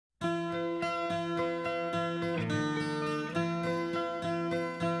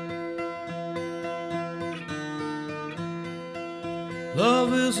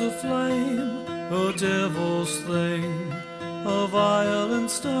Love is a flame, a devil's thing, a violent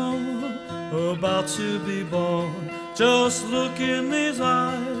storm about to be born. Just look in these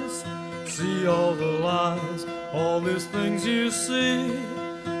eyes, see all the lies, all these things you see,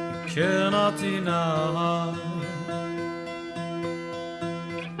 you cannot deny.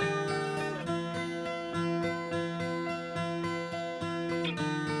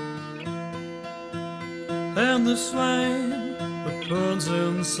 And this flame that burns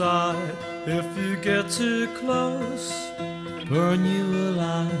inside, if you get too close, burn you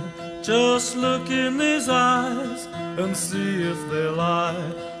alive. Just look in these eyes and see if they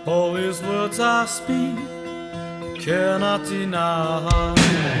lie. All these words I speak, cannot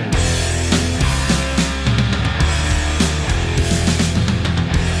deny.